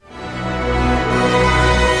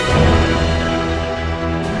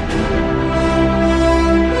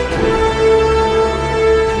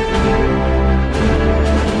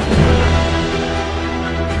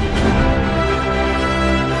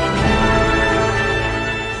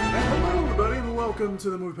Welcome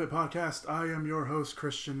to the Movie Pit Podcast. I am your host,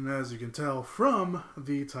 Christian, and as you can tell from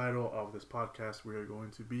the title of this podcast, we are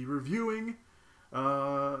going to be reviewing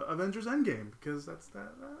Avengers Endgame, because that's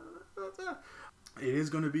that. It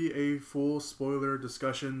is going to be a full spoiler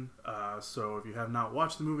discussion, so if you have not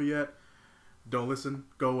watched the movie yet, don't listen,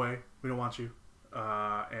 go away, we don't want you.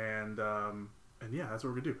 And yeah, that's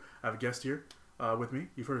what we're going to do. I have a guest here with me.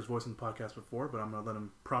 You've heard his voice in the podcast before, but I'm going to let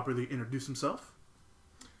him properly introduce himself.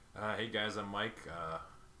 Hey guys, I'm Mike.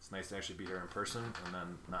 It's nice to actually be here in person and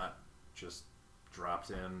then not just dropped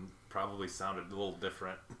in. Probably sounded a little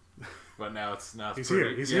different, but now it's not. He's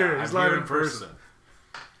here. He's here. He's live in person.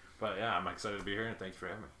 But yeah, I'm excited to be here and thanks for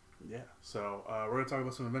having me. Yeah. So we're gonna talk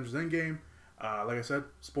about some Avengers Endgame. Like I said,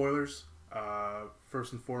 spoilers.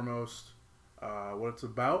 First and foremost, what it's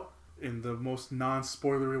about in the most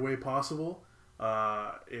non-spoilery way possible.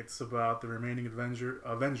 It's about the remaining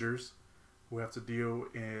Avengers who have to deal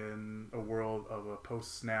in a world of a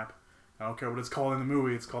post-snap. I don't care what it's called in the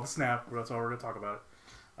movie. It's called the snap. That's all we're going to talk about.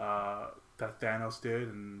 That Thanos did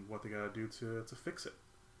and what they got to do to fix it.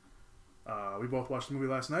 We both watched the movie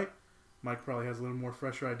last night. Mike probably has a little more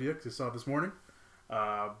fresher idea because he saw it this morning.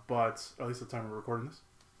 But at least the time we're recording this.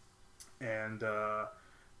 And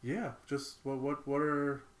yeah, just what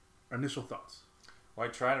are our initial thoughts? Well, I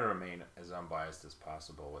try to remain as unbiased as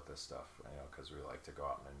possible with this stuff, because we like to go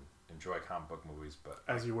out and enjoy comic book movies. But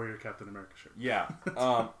as you wear your Captain America shirt, yeah.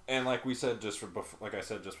 And like we said like I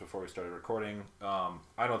said just before we started recording,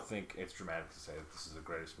 I don't think it's dramatic to say that this is the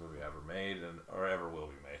greatest movie ever made or ever will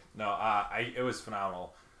be made. No, it was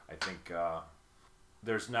phenomenal. I think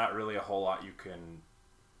there's not really a whole lot you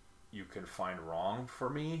can find wrong for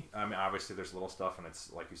me. I mean, obviously there's little stuff, and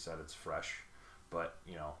it's like you said, it's fresh. But,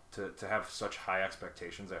 to have such high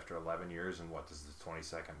expectations after 11 years and what is the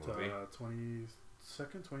 22nd movie? 22nd,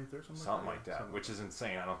 23rd, something like that, which is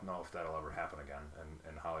insane. I don't know if that'll ever happen again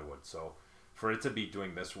in Hollywood. So for it to be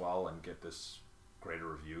doing this well and get this greater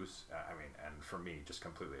reviews, I mean, and for me, just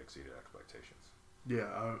completely exceeded expectations.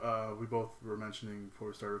 Yeah, we both were mentioning before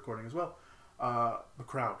we started recording as well. The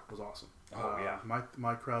crowd was awesome. Oh, yeah.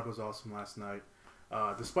 My crowd was awesome last night.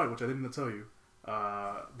 Despite, which I didn't tell you,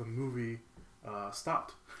 the movie...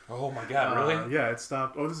 stopped. Oh my god, really? Yeah, it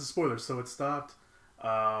stopped. Oh, this is a spoiler. So it stopped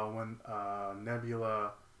when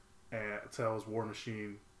Nebula tells War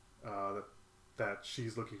Machine that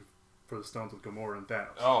she's looking for the stones with Gamora and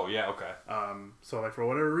Thanos. Oh, yeah, okay. So, like, for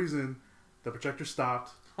whatever reason, the projector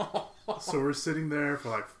stopped. So we're sitting there for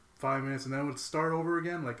like 5 minutes, and then it would start over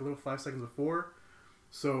again, like a little 5 seconds before.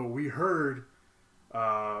 So we heard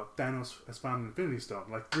Thanos has found an Infinity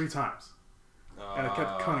Stone like 3 times. And it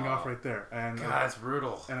kept cutting off right there. And God, that's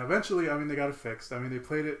brutal. And eventually, I mean, they got it fixed. I mean, they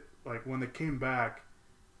played it, like, when they came back,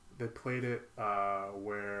 they played it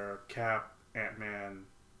where Cap, Ant-Man,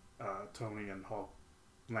 Tony, and Hulk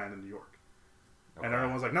land in New York. Okay. And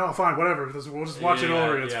everyone's like, no, fine, whatever. We'll just watch it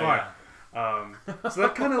over. It's fine. Yeah. So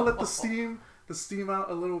that kind of let the steam out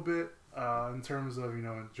a little bit in terms of,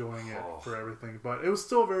 enjoying it for everything. But it was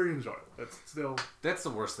still very enjoyable. That's the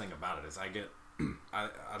worst thing about it is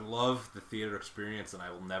I love the theater experience, and I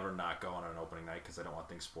will never not go on an opening night because I don't want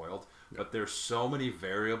things spoiled. Yep. But there's so many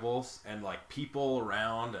variables and like people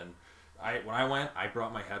around. And when I went, I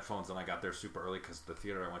brought my headphones, and I got there super early because the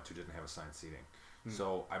theater I went to didn't have assigned seating.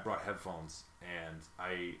 So I brought headphones, and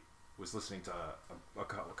I was listening to a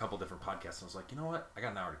couple different podcasts, and I was like, you know what? I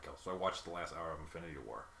got an hour to kill, so I watched the last hour of Infinity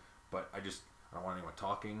War. But I don't want anyone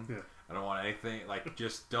talking. Yeah. I don't want anything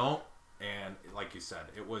just don't. And like you said,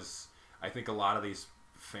 it was. I think a lot of these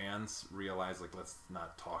fans realize, let's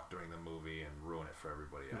not talk during the movie and ruin it for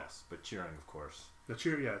everybody else. But cheering, of course.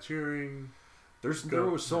 Cheering. There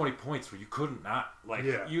was so many points where you couldn't not,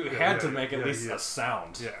 you had to make at least a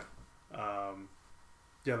sound. Yeah.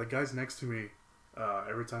 The guys next to me,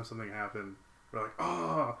 every time something happened, were like,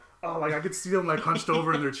 oh, like I could see them hunched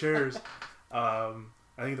over in their chairs. I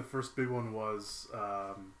think the first big one was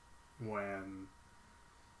when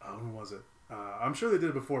was it? I'm sure they did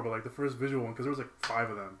it before, but the first visual one, because there was 5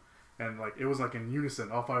 of them, and it was in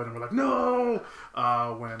unison. All 5 of them were like, no!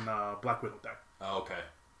 When Black Widow died. Oh, okay.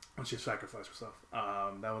 When she sacrificed herself.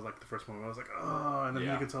 That was the first one. I was like, oh, and then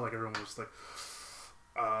you could tell everyone was just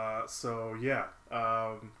so yeah.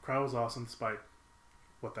 Crowd was awesome despite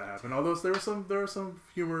what that happened. Although there were some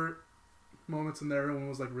humor moments in there. Everyone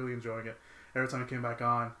was really enjoying it. Every time it came back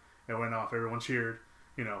on, it went off. Everyone cheered,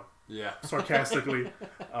 sarcastically.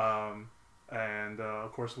 And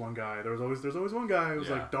of course, one guy. There's always one guy who was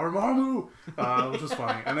like Dormammu, which was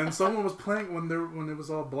funny. And then someone was playing when it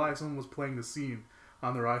was all black. Someone was playing the scene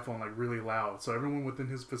on their iPhone really loud, so everyone within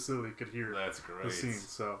his facility could hear That's great. the scene.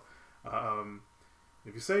 So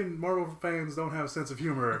If you say Marvel fans don't have a sense of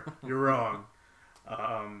humor, you're wrong.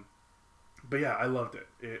 But yeah, I loved it.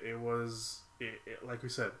 It was, like we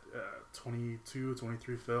said, 22,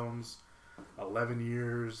 23 films, 11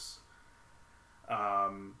 years,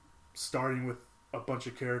 starting with a bunch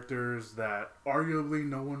of characters that arguably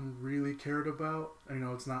no one really cared about. You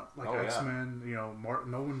know, it's not like X-Men. You know,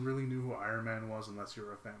 no one really knew who Iron Man was unless you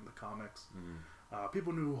were a fan of the comics.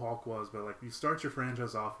 People knew who Hulk was, but like you start your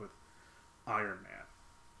franchise off with Iron Man,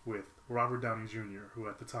 with Robert Downey Jr., who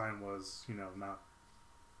at the time was, you know, not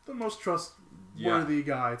the most trustworthy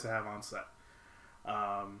guy to have on set.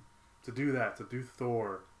 To do that, to do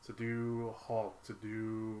Thor, to do Hulk, to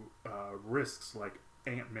do risks like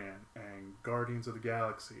Ant-Man and Guardians of the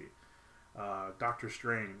Galaxy, Doctor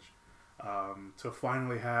Strange, to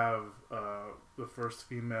finally have the first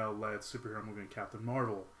female-led superhero movie in Captain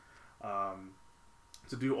Marvel,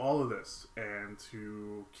 to do all of this and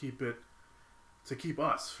to keep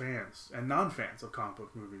us fans and non-fans of comic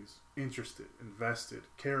book movies interested, invested,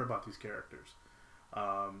 care about these characters.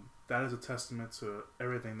 That is a testament to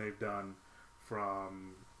everything they've done,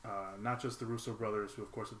 from not just the Russo brothers, who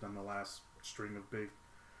of course have done the last string of big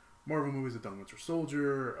Marvel movies. They've done Winter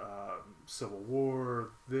Soldier, Civil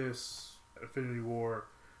War, Infinity War,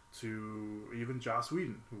 to even Joss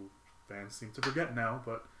Whedon, who fans seem to forget now,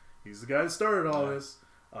 but he's the guy that started all this.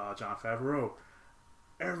 Jon Favreau.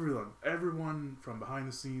 Everyone from behind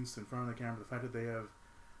the scenes to in front of the camera, the fact that they have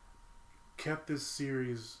kept this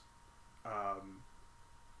series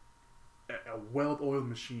a well-oiled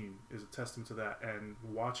machine is a testament to that. And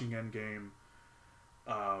watching Endgame,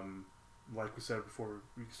 like we said before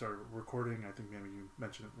we started recording, I think maybe you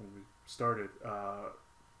mentioned it when we started,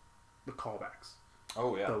 the callbacks.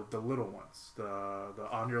 Oh yeah, the little ones, the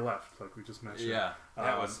on your left, like we just mentioned. Yeah,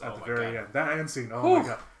 that was at the very end. That end scene. Oh my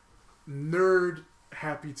god, nerd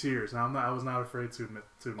happy tears. Now I was not afraid to admit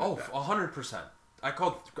that. 100%. I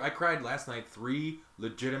cried last night 3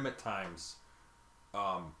 legitimate times.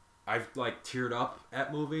 I've like teared up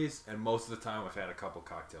at movies, and most of the time I've had a couple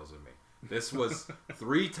cocktails with me. This was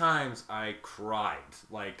 3 times I cried,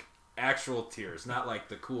 like actual tears, not like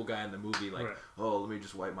the cool guy in the movie, like, right. Oh, let me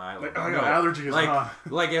just wipe my eyelid. Like, I got allergies.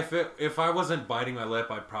 Like if I wasn't biting my lip,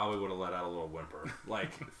 I probably would have let out a little whimper.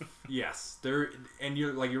 Like, yes, and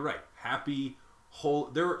you're right. Happy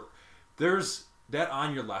whole there's that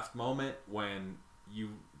on your left moment when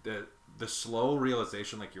the slow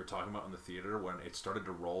realization, like you were talking about in the theater, when it started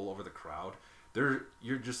to roll over the crowd.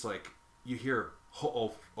 You're just like, you hear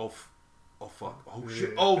oh fuck, oh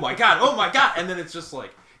shit, oh my god, and then it's just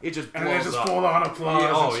like it just blows and it just up. full on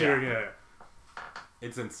applause. Yeah.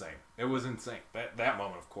 It's insane. It was insane. That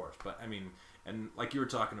moment, of course, but I mean, and like you were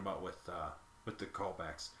talking about with the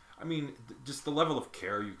callbacks. I mean, just the level of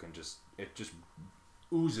care it just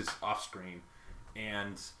oozes off screen,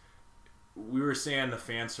 and we were saying the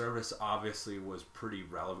fan service obviously was pretty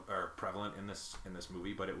prevalent in this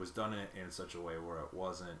movie, but it was done in such a way where it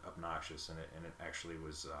wasn't obnoxious, and it actually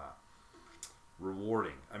was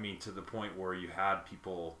rewarding. I mean, to the point where you had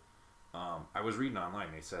people. I was reading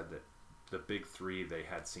online. They said that the big 3, they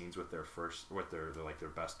had scenes with their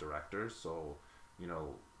best directors. So, you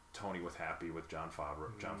know, Tony was happy with Jon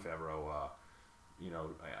Favreau. Jon Favreau.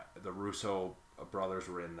 The Russo brothers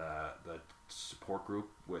were in the support group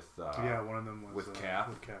with one of them was with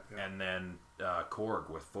Cap, yeah. And then Korg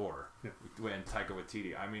with Thor, and Taika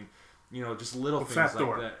Waititi. I mean, you know, just little things Fat like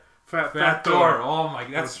Thor. that. Fat Thor. Oh my,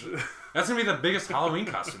 that's gonna be the biggest Halloween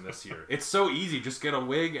costume this year. It's so easy. Just get a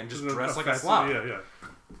wig and just dress like a slob. Yeah.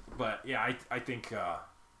 But yeah, I think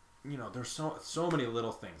you know, there's so many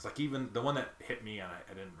little things. Like even the one that hit me, and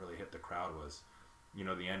I didn't really hit the crowd, was, you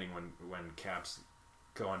know, the ending when Cap's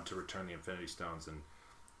going to return the Infinity Stones, and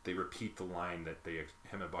they repeat the line that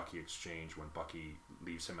him and Bucky exchange when Bucky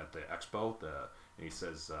leaves him at the expo. And he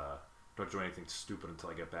says, "Don't do anything stupid until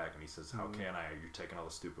I get back." And he says, "How can I? You're taking all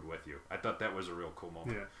the stupid with you." I thought that was a real cool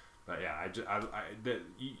moment. Yeah. But yeah,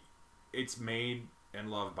 it's made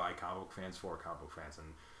and loved by comic book fans for comic book fans,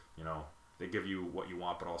 and you know, they give you what you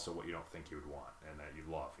want, but also what you don't think you would want and that you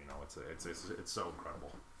love. You know, it's so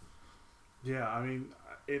incredible. Yeah, I mean,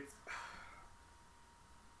 it's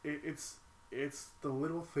the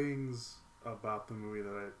little things about the movie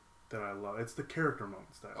that I love. It's the character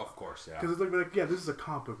moments that I love. Of course, yeah. Because it's like, yeah, this is a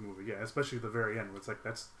comic book movie, yeah, especially at the very end, where it's like,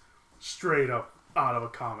 that's straight up out of a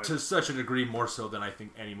comic. To such a degree, more so than I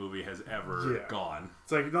think any movie has ever gone.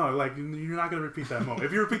 It's like, no, like, you're not going to repeat that moment.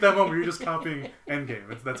 If you repeat that moment, you're just copying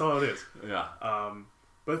Endgame. That's all it is. Yeah.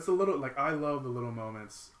 But it's the little, like, I love the little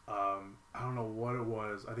moments. I don't know what it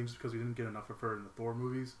was. I think it's because we didn't get enough of her in the Thor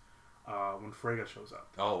movies. When Freyja shows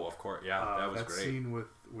up. Oh, of course, yeah, that was that great. Scene with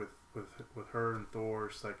with her and Thor.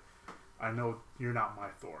 She's like, I know you're not my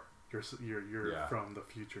Thor. You're from the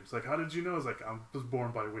future. It's like, how did you know? It's like, I was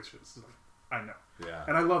born by witches. It's like, I know. Yeah.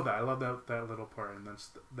 And I love that. I love that little part. And then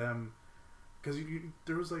them, because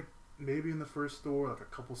there was like maybe in the first Thor like a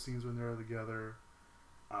couple scenes when they were together.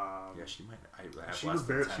 Yeah, she might. I have she less was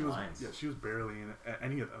than barely. 10 She was lines. yeah. She was barely in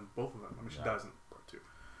any of them. Both of them. I mean, she dies in part 2.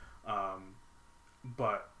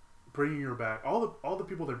 But bringing her back, all the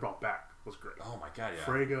people they brought back was great. Oh my god, yeah.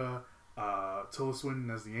 Freyga, Tilda Swinton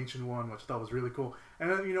as the Ancient One, which I thought was really cool. And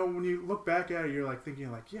then, you know, when you look back at it, you're like thinking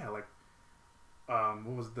like, yeah, like,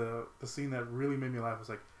 what was the scene that really made me laugh? Was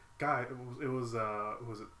like, was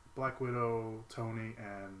it Black Widow, Tony,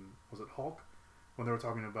 and was it Hulk? When they were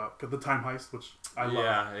talking about the time heist, which I love.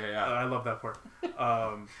 Yeah. I love that part.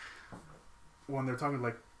 When they're talking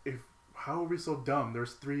like, how are we so dumb?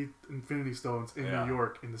 There's 3 Infinity Stones in New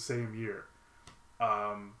York in the same year.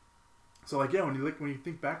 So like, yeah, when you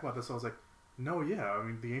think back about this, I was like, no, yeah, I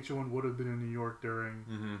mean, the Ancient One would have been in New York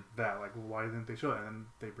during that. Like, why didn't they show it? And then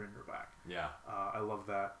they bring her back. Yeah, I love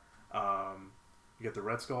that. You get the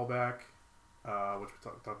Red Skull back, which we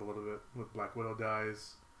talked a little bit with Black Widow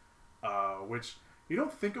dies, which you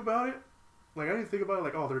don't think about it. Like, I didn't think about it.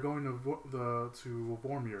 Like, oh, they're going to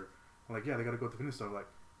Vormir. I'm like, yeah, they got to go to the Infinity Stone. Like,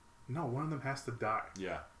 no, one of them has to die.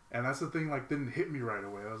 Yeah. And that's the thing, like, didn't hit me right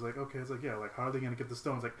away. I was like, okay, it's like, yeah, like, how are they going to get the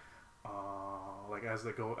stones? Like, like, as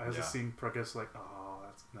the scene progresses, like,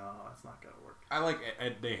 that's not going to work. I like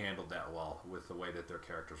it, they handled that well with the way that their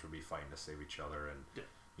characters would be fighting to save each other. And,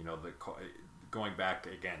 you know, going back,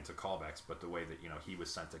 again, to callbacks, but the way that, you know, he was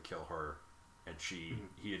sent to kill her and he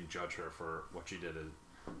didn't judge her for what she did,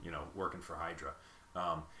 you know, working for Hydra.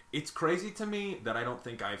 It's crazy to me that I don't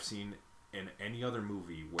think I've seen in any other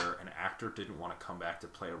movie where an actor didn't want to come back to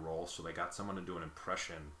play a role, so they got someone to do an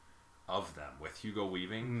impression of them with Hugo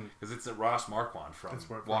Weaving, because it's Ross Marquand from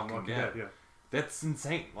Walking Dead. Yeah, that's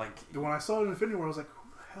insane. Like, when I saw it in Infinity War, I was like, who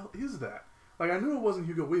the hell is that? Like, I knew it wasn't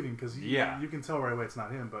Hugo Weaving because you can tell right away it's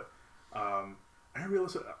not him. But I didn't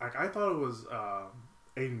realize like I thought it was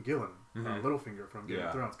Aidan Gillen, Littlefinger from Game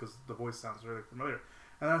of Thrones, because the voice sounds really familiar.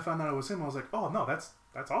 And then I found out it was him. I was like, oh no, that's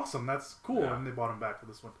awesome. That's cool. And they brought him back for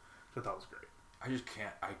this one, which I thought was great. You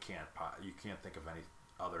can't think of any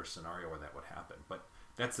other scenario where that would happen. But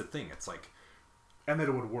that's the thing. It's like, and that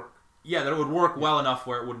it would work. Yeah, that it would work well enough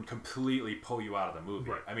where it wouldn't completely pull you out of the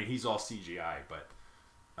movie. Right. I mean, he's all CGI, but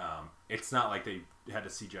it's not like they had to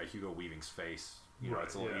CGI Hugo Weaving's face. You know,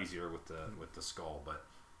 it's a little easier with the skull. But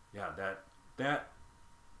yeah, that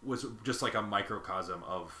was just like a microcosm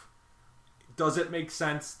of. Does it make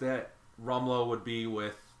sense that Rumlow would be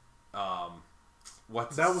with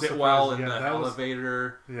Sitwell in the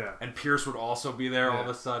elevator? And Pierce would also be there all of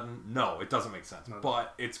a sudden? No, it doesn't make sense. No.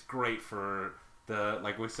 But it's great for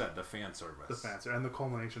like we said, the fan service. The fan service and the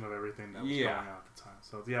culmination of everything that was going on at the time.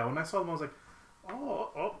 So yeah, when I saw them, I was like,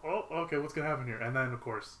 oh, okay, what's gonna happen here? And then of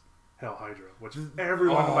course, Hell Hydra, which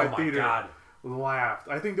everyone in my theater laughed.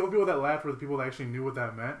 I think the only people that laughed were the people that actually knew what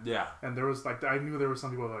that meant. Yeah. And there was like, I knew there were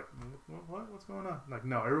some people like, what's going on? Like,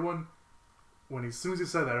 no, everyone, as soon as he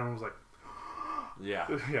said that, everyone was like, yeah.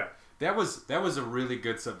 That was a really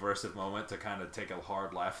good subversive moment to kind of take a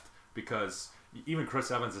hard left, because even Chris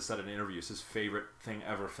Evans has said in interviews his favorite thing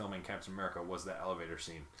ever filming Captain America was that elevator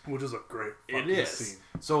scene. Which is a great scene.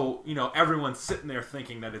 So, you know, everyone's sitting there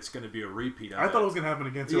thinking that it's going to be a repeat of it. I thought it was going to happen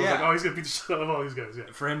again, too. I was like, oh, he's going to beat the shit out of all these guys. Yeah.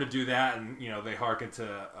 For him to do that, and, you know, they hearken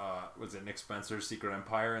to, was it Nick Spencer's Secret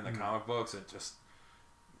Empire in the comic books?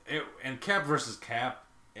 And Cap versus Cap,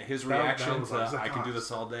 his reaction to, I can do this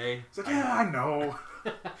all day. It's like, yeah, I know.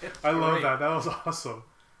 I love that. That was awesome.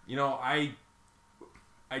 You know, I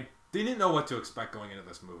didn't know what to expect going into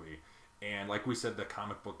this movie, and like we said, the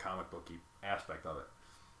comic booky aspect of it.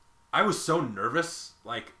 I was so nervous,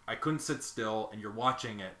 like I couldn't sit still. And you're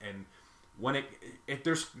watching it, and when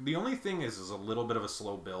there's the only thing is a little bit of a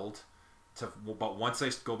slow build but once they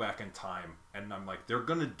go back in time, and I'm like, they're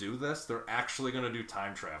gonna do this. They're actually gonna do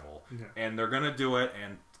time travel, and they're gonna do it.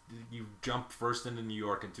 And you jump first into New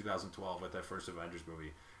York in 2012 with that first Avengers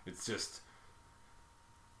movie. It's just.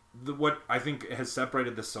 What I think has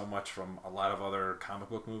separated this so much from a lot of other comic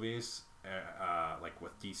book movies, like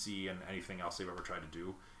with DC and anything else they've ever tried to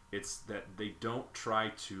do, it's that they don't try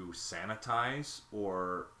to sanitize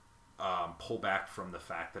or pull back from the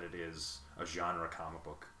fact that it is a genre comic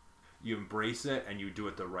book. You embrace it and you do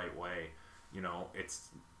it the right way. You know, it's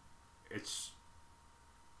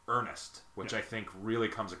earnest, which I think really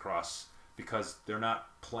comes across, because they're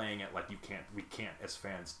not playing it like we can't as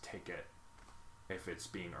fans take it if it's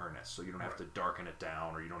being earnest, so you don't have to darken it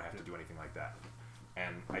down, or you don't have to do anything like that.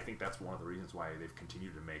 And I think that's one of the reasons why they've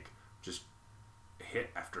continued to make just hit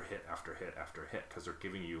after hit after hit after hit because they're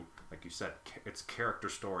giving you, like you said, it's character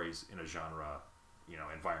stories in a genre,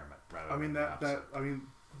 environment. Rather I mean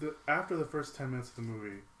than after the first 10 minutes of the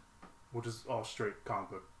movie, which is all straight comic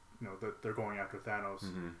book, that they're going after Thanos,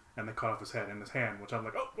 and they cut off his head and his hand, which I'm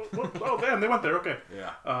like, oh damn, they went there, okay.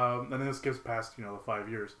 Yeah. And then this gives past the 5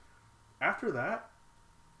 years. After that,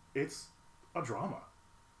 it's a drama.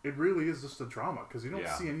 It really is just a drama because you don't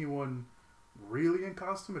see anyone really in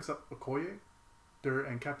costume except Okoye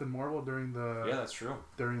and Captain Marvel during the that's true,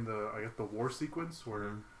 during the I guess the war sequence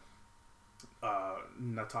where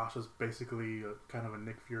Natasha's basically kind of a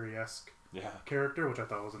Nick Fury-esque character, which I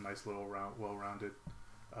thought was a nice little well-rounded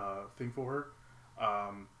thing for her.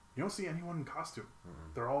 You don't see anyone in costume.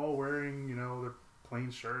 They're all wearing their plain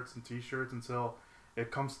shirts and t-shirts until it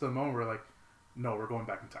comes to the moment where like, no, we're going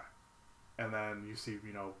back in time. And then you see,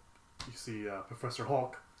 Professor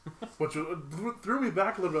Hulk, which threw me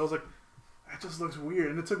back a little bit. I was like, that just looks weird,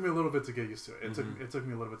 and it took me a little bit to get used to it. It took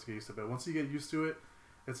me a little bit to get used to it. But once you get used to it,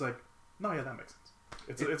 it's like, no, yeah, that makes sense.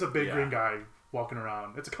 It's a big green guy walking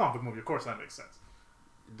around. It's a comic book movie, of course that makes sense.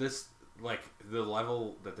 This the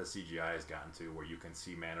level that the CGI has gotten to, where you can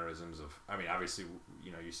see mannerisms of. I mean, obviously,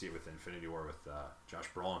 you see it with Infinity War with Josh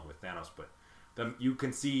Brolin with Thanos, but. You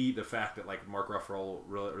can see the fact that like Mark Ruffalo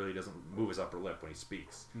really doesn't move his upper lip when he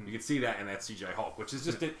speaks. You can see that in that CGI Hulk, which is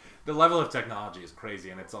just the level of technology is crazy,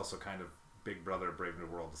 and it's also kind of Big Brother, Brave New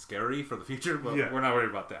World, scary for the future. But we're not worried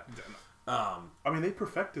about that. I mean, they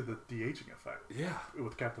perfected the de-aging effect. Yeah,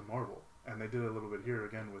 with Captain Marvel, and they did it a little bit here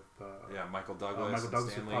again with Michael Douglas. Michael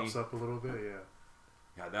Douglas Stan who pops up a little bit.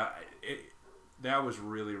 Yeah, that was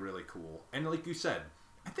really really cool, and like you said,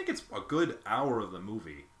 I think it's a good hour of the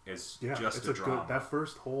movie. It's just a drama. That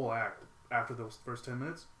first whole act after those first 10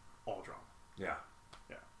 minutes, all drama. Yeah.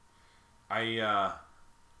 I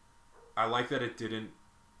like that it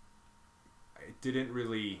didn't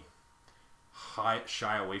really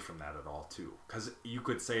shy away from that at all too, because you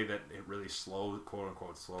could say that it really quote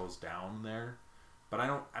unquote slows down there, but I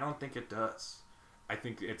don't think it does. I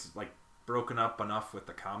think it's like broken up enough with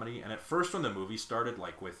the comedy, and at first when the movie started,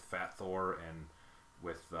 like with Fat Thor and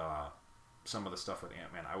with some of the stuff with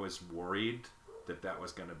Ant-Man, I was worried that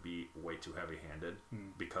was going to be way too heavy-handed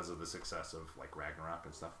because of the success of like Ragnarok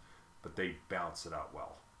and stuff. But they balance it out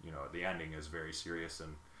well. The ending is very serious,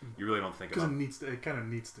 and you really don't think about it. It kind of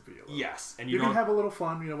needs to be a little. Yes, and you can have a little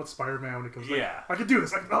fun, with Spider-Man when it comes. I can do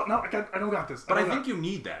this. I don't got this. But I think you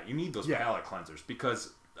need that. You need those palate cleansers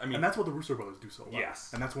because and that's what the Russo brothers do so well. Yes,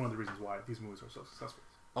 and that's one of the reasons why these movies are so successful.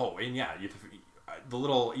 Oh, and the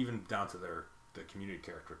little even down to the community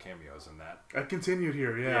character cameos in that. I continued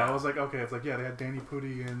here, I was like, okay, it's like, they had Danny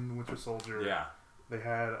Pudi in Winter Soldier. Yeah. They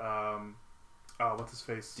had, what's his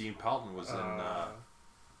face? Dean Pelton was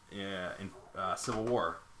in Civil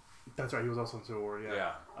War. That's right, he was also in Civil War,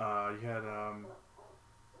 yeah.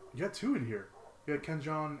 You had two in here. You had Ken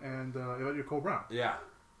Jeong and Cole Brown. Yeah.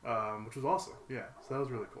 Which was awesome, so that was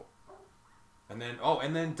really cool. And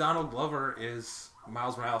then Donald Glover is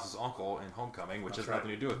Miles Morales' uncle in Homecoming, which has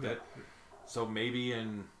nothing to do with it. So maybe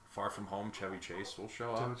in Far From Home, Chevy Chase will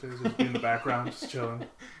show up. Chevy Chase will just be in the background, just chilling.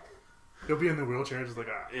 He'll be in the wheelchair, just like,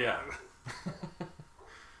 Yeah.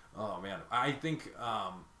 Oh, man. I think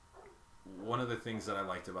one of the things that I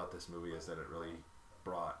liked about this movie is that it really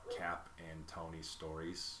brought Cap and Tony's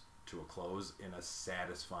stories to a close in a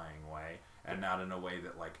satisfying way, and not in a way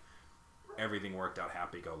that, like, everything worked out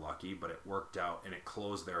happy-go-lucky, but it worked out, and it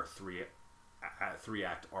closed their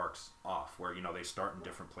three-act arcs off, where, they start in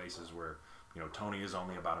different places where... Tony is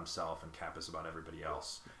only about himself and Cap is about everybody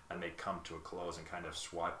else, and they come to a close and kind of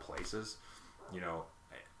swap places.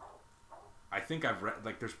 I think I've read,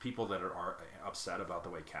 like, there's people that are upset about the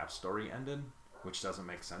way Cap's story ended, which doesn't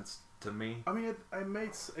make sense to me. I mean, it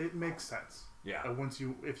makes sense. Yeah.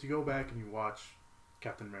 If you go back and you watch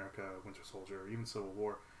Captain America, Winter Soldier, or even Civil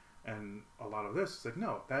War, and a lot of this, it's like,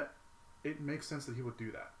 no, it makes sense that he would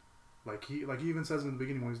do that. Like he even says in the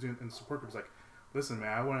beginning when he's doing in the support group, he's like, listen,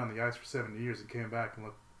 man, I went on the ice for 70 years and came back, and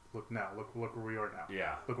look now. Look where we are now.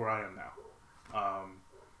 Yeah. Look where I am now.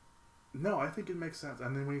 No, I think it makes sense.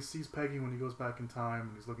 And then when he sees Peggy, when he goes back in time,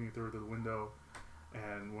 and he's looking through the window,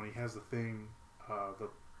 and when he has the thing, the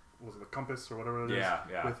compass or whatever it is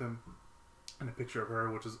with him, and a picture of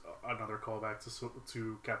her, which is another callback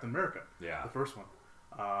to Captain America. Yeah. The first one.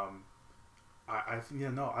 I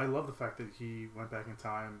love the fact that he went back in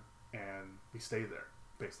time and he stayed there.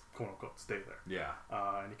 Quote unquote, stay there. Yeah.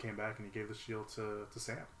 And he came back and he gave the shield to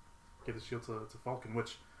Sam. Gave the shield to Falcon,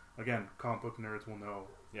 which, again, comic book nerds will know.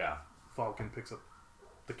 Yeah. Falcon picks up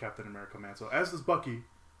the Captain America mantle, as does Bucky,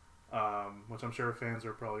 which I'm sure fans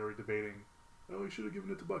are probably already debating. Oh, he should have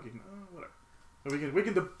given it to Bucky. No, whatever. We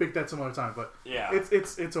can debate that some other time, but Yeah.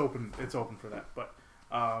 it's open for that. But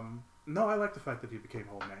no, I like the fact that he became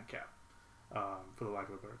Whole Man Cap, for the lack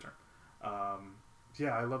of a better term.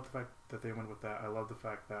 Yeah, I love the fact that they went with that. I love the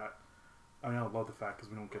fact that I love the fact because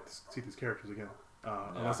we don't get to see these characters again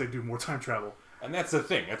unless they do more time travel. And that's the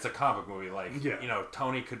thing. It's a comic movie. Like,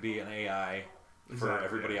 Tony could be an AI for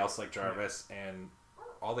everybody else like Jarvis, and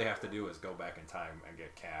all they have to do is go back in time and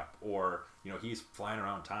get Cap. Or, he's flying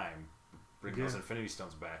around time, bring those Infinity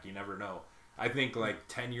Stones back. You never know. I think,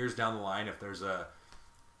 10 years down the line, if there's a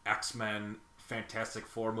X-Men Fantastic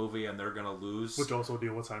Four movie and they're going to lose... Which also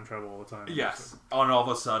deal with time travel all the time. Yes. And all of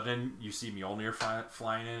a sudden, you see Mjolnir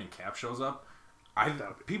flying in and Cap shows up. By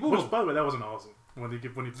the way, that wasn't awesome. When he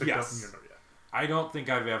picked up Mjolnir. I don't think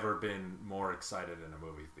I've ever been more excited in a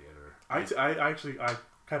movie theater. I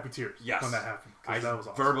happy tears when that happened. That was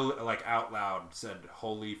awesome. Verbally, out loud, said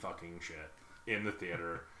 "holy fucking shit" in the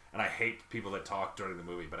theater, and I hate people that talk during the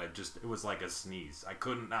movie, but it was like a sneeze. I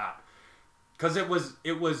couldn't not, because it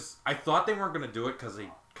was. I thought they weren't going to do it because they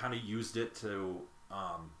kind of used it to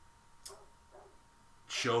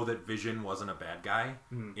show that Vision wasn't a bad guy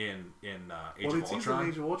in Age of Ultron. Well, it seems in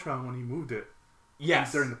Age of Ultron when he moved it.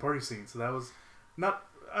 Yes, during the party scene, so that was not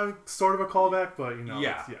sort of a callback, but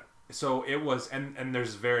yeah. So it was, and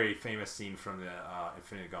there's a very famous scene from the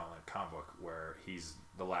Infinity Gauntlet comic book where he's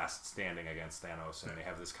the last standing against Thanos, and they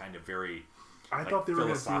have this kind of very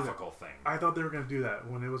philosophical thing. I thought they were going to do that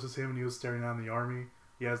when it was just him and he was staring down the army.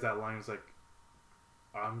 He has that line. It's like,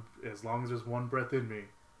 as long as there's one breath in me,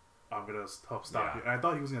 I'm gonna help stop you. And I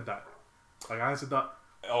thought he was gonna die. I honestly thought.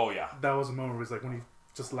 Oh yeah. That was a moment where it's like when he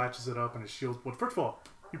just latches it up and his shield. Well, first of all,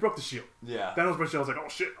 he broke the shield. Yeah. Thanos broke the shield. I was like, oh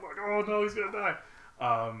shit! I'm like, oh no, he's gonna die.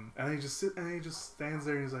 And he just stands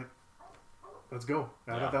there and he's like, let's go.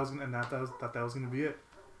 And I thought that was gonna be it.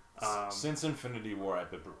 Since Infinity War,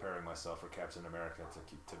 I've been preparing myself for Captain America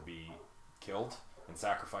to be killed and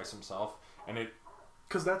sacrifice himself, and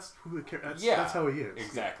because that's who that's how he is.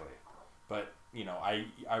 Exactly. But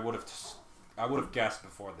I would have guessed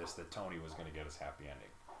before this that Tony was going to get his happy ending,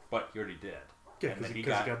 but he already did. Yeah, because he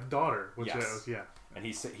got the daughter. Which and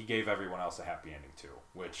he gave everyone else a happy ending too.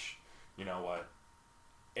 Which, you know what,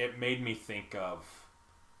 it made me think of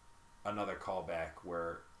another callback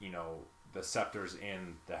where the Scepter's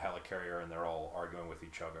in the helicarrier and they're all arguing with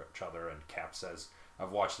each other, and Cap says,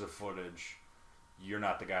 "I've watched the footage. You're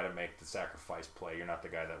not the guy to make the sacrifice play. You're not the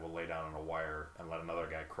guy that will lay down on a wire and let another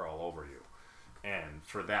guy crawl over you." And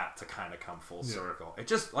for that to kind of come full circle, it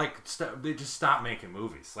just they just stop making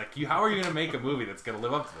movies. How are you going to make a movie that's going to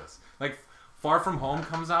live up to this? Far From Home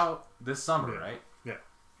comes out this summer, right? Yeah.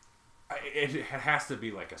 It has to be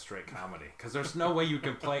like a straight comedy because there's no way you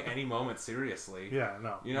can play any moment seriously. Yeah,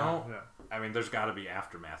 no. Yeah. I mean, there's got to be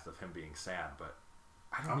aftermath of him being sad, but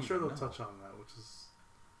I'm sure they'll touch on that, which is.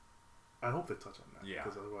 I hope they touch on that. Yeah.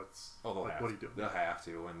 Because otherwise, they'll have what do you do? They'll have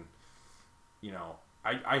to, and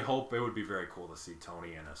I hope it would be very cool to see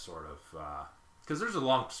Tony in a sort of because there's a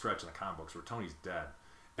long stretch in the comic books where Tony's dead,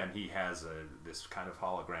 and he has this kind of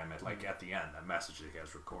hologram at the end, a message that he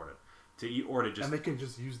has recorded and they can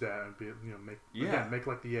just use that and make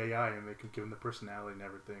like the AI, and they can give him the personality and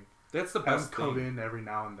everything. That's the best thing. Come in every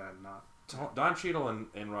now and then, not. Don Cheadle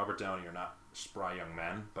and Robert Downey are not spry young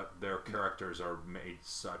men, but their characters are made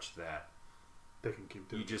such that they can keep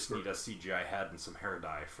doing. You just need a CGI head and some hair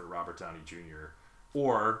dye for Robert Downey Jr.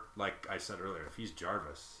 Or, like I said earlier, if he's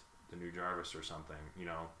Jarvis, the new Jarvis or something, you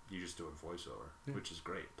just do a voiceover, which is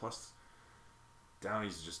great. Plus,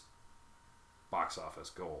 Downey's just box office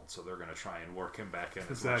gold, so they're going to try and work him back in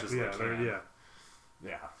as much as they can.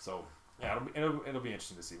 Yeah. So it'll be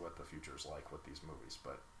interesting to see what the future is like with these movies,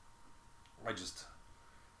 but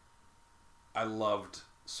I loved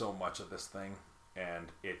so much of this thing, and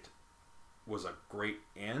it was a great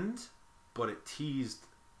end, but it teased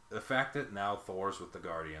the fact that now Thor's with the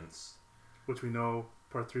Guardians, which we know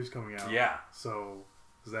Part 3 is coming out. Yeah. So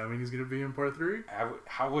does that mean he's going to be in Part 3?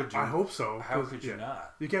 How would you? I hope so. How could you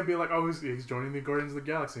not? You can't be like, oh, he's joining the Guardians of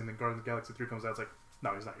the Galaxy, and then Guardians of the Galaxy 3 comes out. It's like,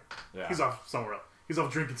 no, he's not here. Yeah. He's off somewhere else. He's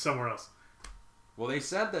off drinking somewhere else. Well, they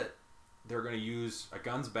said that they're going to use a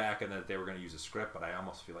gun's back, and that they were going to use a script, but I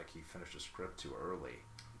almost feel like he finished the script too early.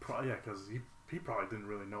 Yeah, because he probably didn't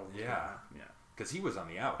really know. Yeah, because he was on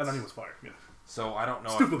the outs, and then he was fired. Yeah. So I don't know.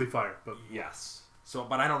 Stupidly fired, but yes. So,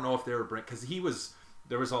 but I don't know if they were because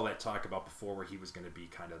there was all that talk about before where he was going to be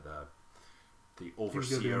kind of the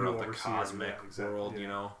overseer of the cosmic world,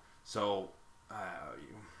 So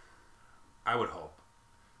I would hope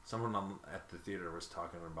someone at the theater was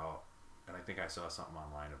talking about, and I think I saw something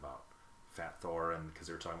online about Fat Thor, and because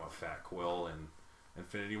they were talking about Fat Quill, and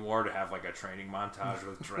Infinity War to have like a training montage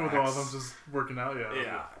with Drax. With all of them just working out, yeah.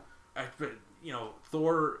 Yeah. But,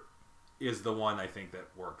 Thor is the one I think that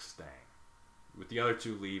works staying. With the other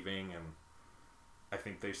two leaving, and I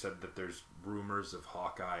think they said that there's rumors of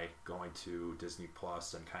Hawkeye going to Disney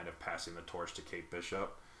Plus and kind of passing the torch to Kate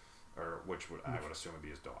Bishop, or I would assume would be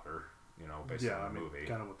his daughter, based on the movie.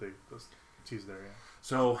 Kind of what they teased there, yeah.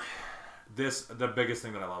 So the biggest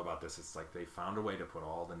thing that I love about this is like they found a way to put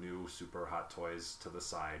all the new super hot toys to the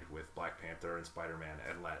side with Black Panther and Spider-Man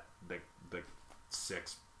and let the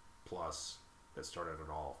 6+ that started it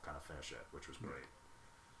all kind of finish it, which was great.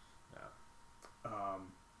 Yeah.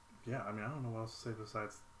 I don't know what else to say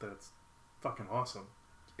besides that it's fucking awesome.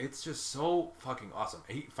 It's just so fucking awesome.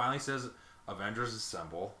 He finally says Avengers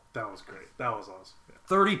assemble. That was great. That was awesome. Yeah.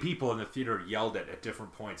 30 people in the theater yelled it at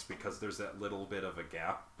different points because there's that little bit of a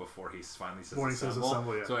gap before he finally says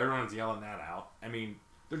assemble. Yeah. So everyone's yelling that out.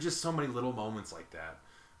 There's just so many little moments like that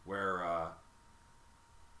where,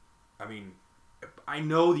 I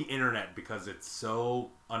know the internet, because it's so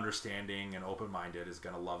understanding and open-minded, is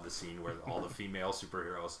going to love the scene where all the female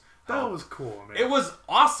superheroes That was cool, man. It was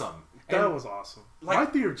awesome. That was awesome. My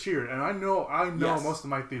theater cheered, and I know yes. Most of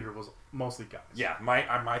my theater was mostly guys. Yeah,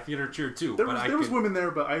 my theater cheered too. There was women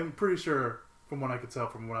there, but I'm pretty sure, from what I could tell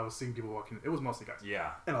from when I was seeing people walking, it was mostly guys.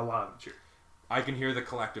 Yeah. And a lot of them cheered. I can hear the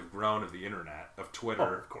collective groan of the internet, of Twitter.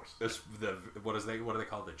 Oh, of course. What do they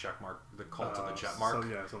call the check mark? The cult of the check mark?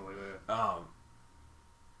 Something like that.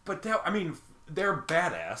 But they're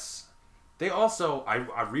badass. They also, I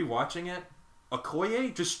rewatching it,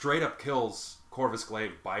 Okoye just straight up kills Corvus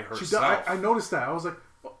Glaive by herself. I noticed that. I was like,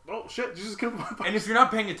 oh shit, you just killed my And if you're not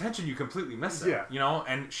paying attention, you completely miss it. Yeah.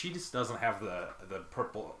 And she just doesn't have the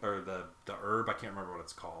purple, or the herb, I can't remember what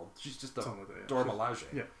it's called. She's just a Dora Milaje.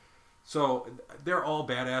 Yeah. So they're all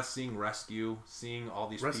badass, seeing all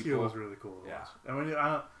these Rescue people. Was really cool.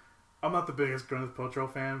 Yeah. I'm not the biggest Gwyneth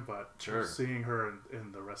Paltrow fan, but seeing her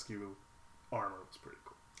in the Rescue armor was pretty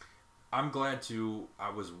cool. I'm glad too. I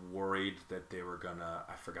was worried that they were gonna.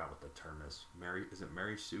 I forgot what the term is. Is it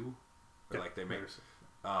Mary Sue? Or like they make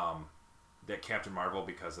that Captain Marvel,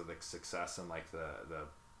 because of the success and like the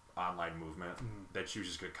online movement, that she was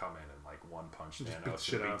just gonna come in and like one punch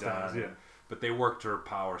Thanos and be done. Yeah. But they worked her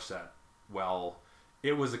power set well.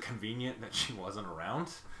 It was convenient that she wasn't around.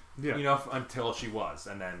 Yeah. Until she was,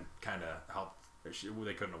 and then kind of helped. They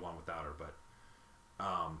couldn't have won without her, but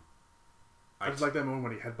I just like that moment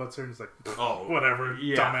when he headbutts her and he's like, oh, whatever,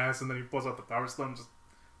 dumbass, and then he pulls out the power stone and just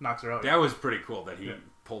knocks her out. That was pretty cool that he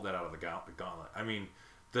pulled that out of the gauntlet.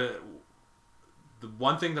 The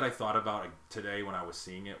one thing that I thought about today when I was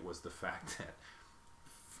seeing it was the fact that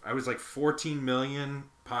I was like 14 million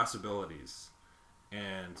possibilities,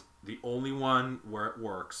 and the only one where it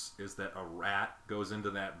works is that a rat goes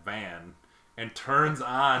into that van and turns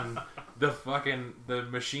on the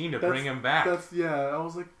machine to bring him back. I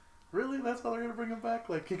was like, really? That's how they're gonna bring him back?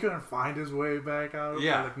 Like, he couldn't find his way back out?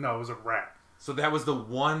 Yeah. Like, no, it was a rat. So that was the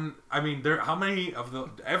one. How many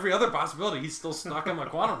of every other possibility he's still stuck in the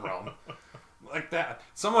quantum realm like that?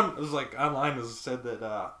 Someone was like online has said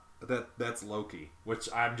that's Loki, which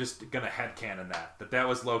I'm just gonna headcanon that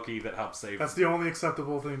was Loki that helped save. That's the only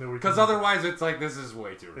acceptable thing that we. Because otherwise, it's like this is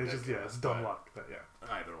way too ridiculous. It's dumb luck. But yeah.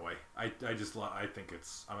 Either way, I think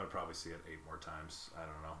I'm gonna probably see it 8 more times. I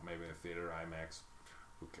don't know, maybe in a theater, IMAX.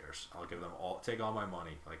 Who cares? I'll give them take all my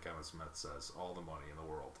money, like Kevin Smith says, all the money in the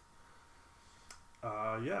world.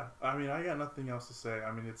 Yeah. I got nothing else to say.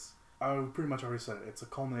 I pretty much already said it. It's a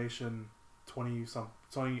culmination. 20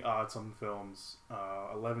 odd some films,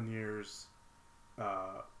 11 years,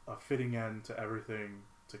 a fitting end to everything,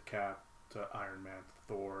 to Cap, to Iron Man, to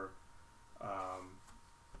Thor,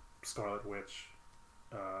 Scarlet Witch,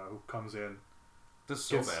 who comes in,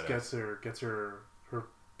 gets her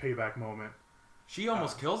payback moment. She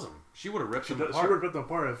almost kills him. She would have ripped him apart. She would have ripped him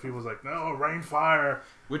apart if he was like, no, rain fire.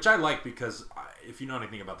 Which I like, because if you know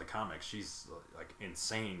anything about the comics, she's like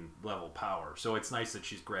insane level power. So it's nice that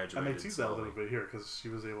she's graduated. And they teased that a little bit here, because she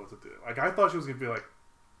was able to do it. Like, I thought she was going to be like,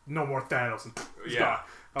 no more Thanos, and he's gone.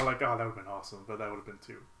 I'm like, oh, that would have been awesome, but that would have been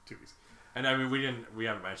too easy. And we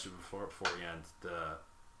haven't mentioned before we end the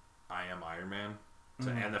I Am Iron Man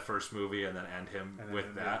to end the first movie and then end him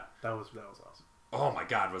with that. Yeah, that was awesome. Oh my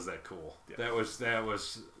God, was that cool? Yeah. That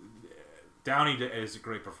was Downey is a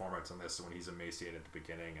great performance in this when he's emaciated at the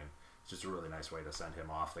beginning, and it's just a really nice way to send him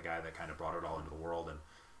off. The guy that kind of brought it all into the world, and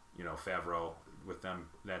Favreau with them,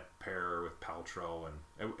 that pair with Paltrow,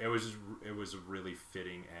 and it was a really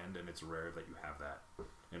fitting end, and it's rare that you have that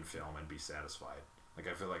in film and be satisfied. Like,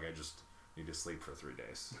 I feel like I just need to sleep for 3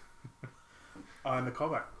 days. And the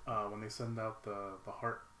callback when they send out the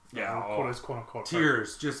heart Yeah, quote unquote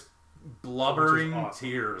tears, just blubbering awesome.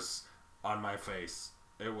 tears on my face.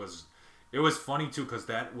 It was funny too because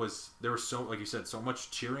there was so, like you said, so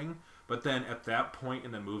much cheering. But then at that point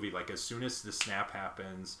in the movie, like as soon as the snap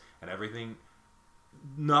happens and everything,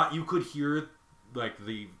 you could hear like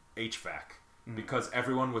the HVAC because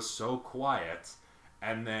everyone was so quiet,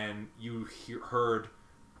 and then you heard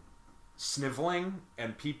sniveling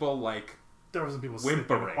and people like there was some people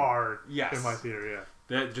whimpering hard in my theater. Yeah,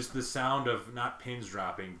 that just the sound of not pins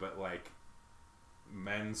dropping, but like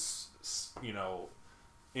men's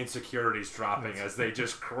insecurities dropping as they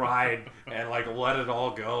just cried and like let it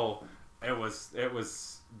all go. It was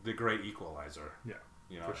the great equalizer. Yeah,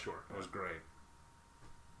 for sure. It was great.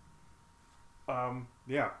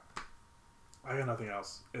 Yeah, I got nothing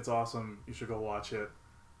else. It's awesome. You should go watch it.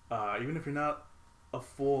 Even if you're not a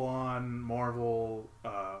full-on Marvel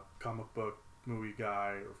comic book movie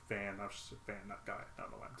guy or fan, I'm just a fan, not guy. I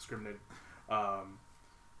don't know why I'm discriminating.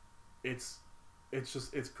 It's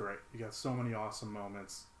great. You got so many awesome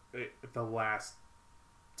moments. The last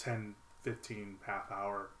 10, 15, half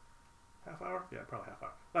hour? Yeah, probably half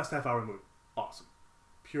hour. Last half hour of the movie, awesome.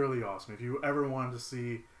 Purely awesome. If you ever wanted to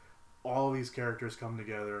see all these characters come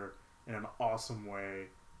together in an awesome way,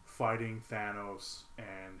 fighting Thanos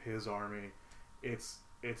and his army, it's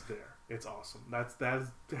there. It's awesome. That's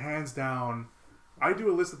hands down. I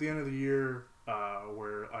do a list at the end of the year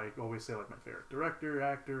where I always say like my favorite director,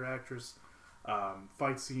 actor, actress,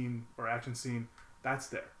 fight scene or action scene. That's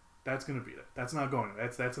there. That's gonna be there. That's not going.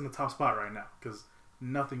 That's in the top spot right now because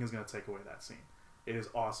nothing is gonna take away that scene. It is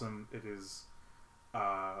awesome. It is.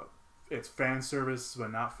 It's fan service,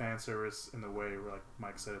 but not fan service in the way where, like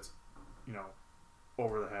Mike said, it's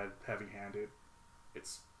over the head, heavy-handed.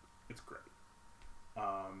 It's great.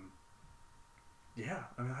 Yeah,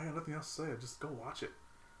 I mean, I got nothing else to say. Just go watch it.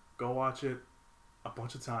 Go watch it a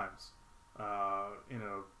bunch of times. In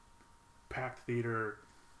a packed theater,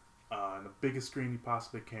 on the biggest screen you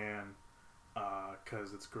possibly can,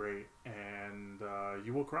 because it's great, and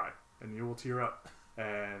you will cry and you will tear up,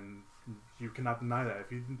 and you cannot deny that.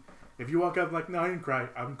 If you walk out like, no, I didn't cry,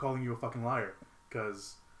 I'm calling you a fucking liar,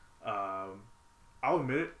 because I'll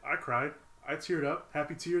admit it, I cried, I teared up,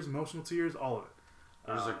 happy tears, emotional tears, all of it.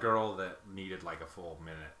 There's a girl that needed like a full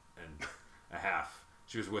minute and a half.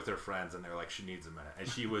 She was with her friends, and they were like, she needs a minute, and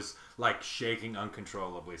she was like shaking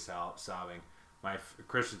uncontrollably, sobbing.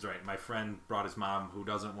 Christian's right. My friend brought his mom, who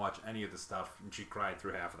doesn't watch any of the stuff, and she cried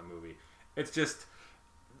through half of the movie. It's just,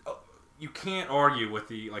 you can't argue with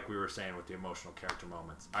like we were saying, with the emotional character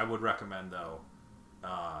moments. I would recommend though,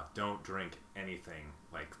 don't drink anything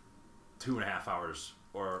like 2.5 hours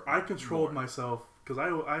or. I controlled myself because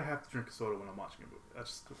I have to drink a soda when I'm watching a movie. That's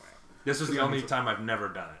just the way I am. This is the only time I've never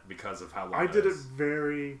done it because of how long I did it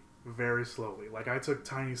very, very slowly. Like I took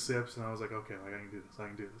tiny sips and I was like, okay, like I can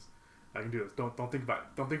do this. Don't think about it.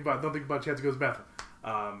 Don't think about you have to go to the bathroom.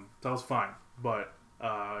 That was fine. But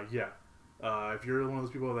yeah. If you're one of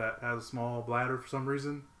those people that has a small bladder for some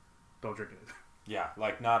reason, don't drink it. Yeah,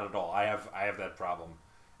 like not at all. I have that problem.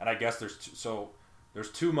 And I guess there's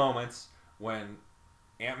two moments when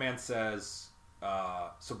Ant-Man says,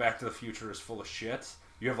 so Back to the Future is full of shit.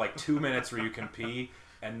 You have like 2 minutes where you can pee,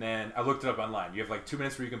 and then I looked it up online. You have like 2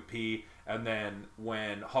 minutes where you can pee, and then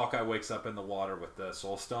when Hawkeye wakes up in the water with the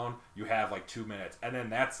Soul Stone, you have like 2 minutes, and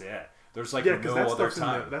then that's it. There's like no other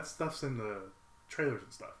time. That stuff's in the trailers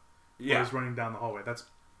and stuff. Yeah, where he's running down the hallway. That's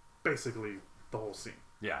basically the whole scene.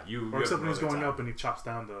 Yeah, or except when he's going up and he chops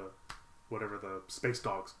down the space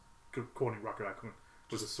dogs, quoting Rocket Raccoon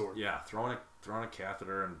with a sword. Yeah, throwing a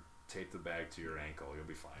catheter and tape the bag to your ankle. You'll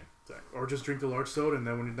be fine. Exactly. Or just drink the large soda, and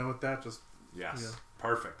then when you're done with that, just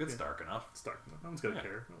perfect. It's dark enough. It's dark enough. No one's gonna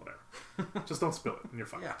care. Whatever. Just don't spill it, and you're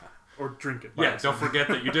fine. Yeah. Or drink it. Yeah. Don't forget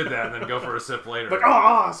that you did that, and then go for a sip later. Like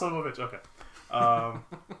son of a bitch. Okay.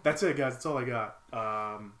 That's it, guys. That's all I got.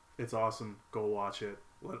 It's awesome. Go watch it.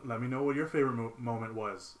 Let me know what your favorite moment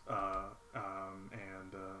was. Yeah.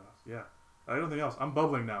 I got nothing else. I'm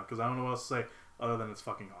bubbling now because I don't know what else to say other than it's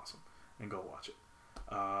fucking awesome. And go watch it.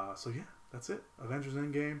 So yeah, that's it. Avengers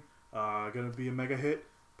Endgame. Gonna be a mega hit.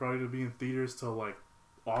 Probably gonna be in theaters till like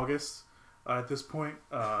August at this point.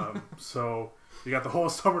 So you got the whole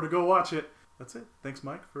summer to go watch it. That's it. Thanks,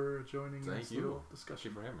 Mike, for joining this little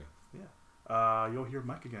discussion. Thank you for having me. Yeah. You'll hear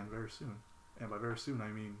Mike again very soon. And by very soon, I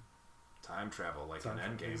mean... time travel, like an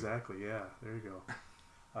Endgame. Exactly, yeah. There you go.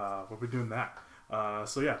 We'll be doing that.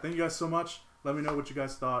 So yeah, thank you guys so much. Let me know what you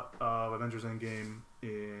guys thought of Avengers Endgame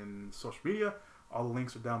in social media. All the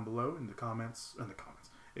links are down below in the comments.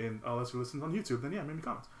 Unless you listen on YouTube, then yeah, maybe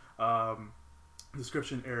comments.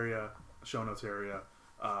 Description area, show notes area.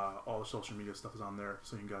 All the social media stuff is on there,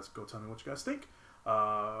 so you guys go tell me what you guys think.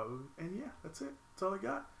 And yeah, that's it. That's all I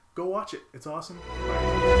got. Go watch it. It's awesome.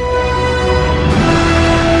 Bye.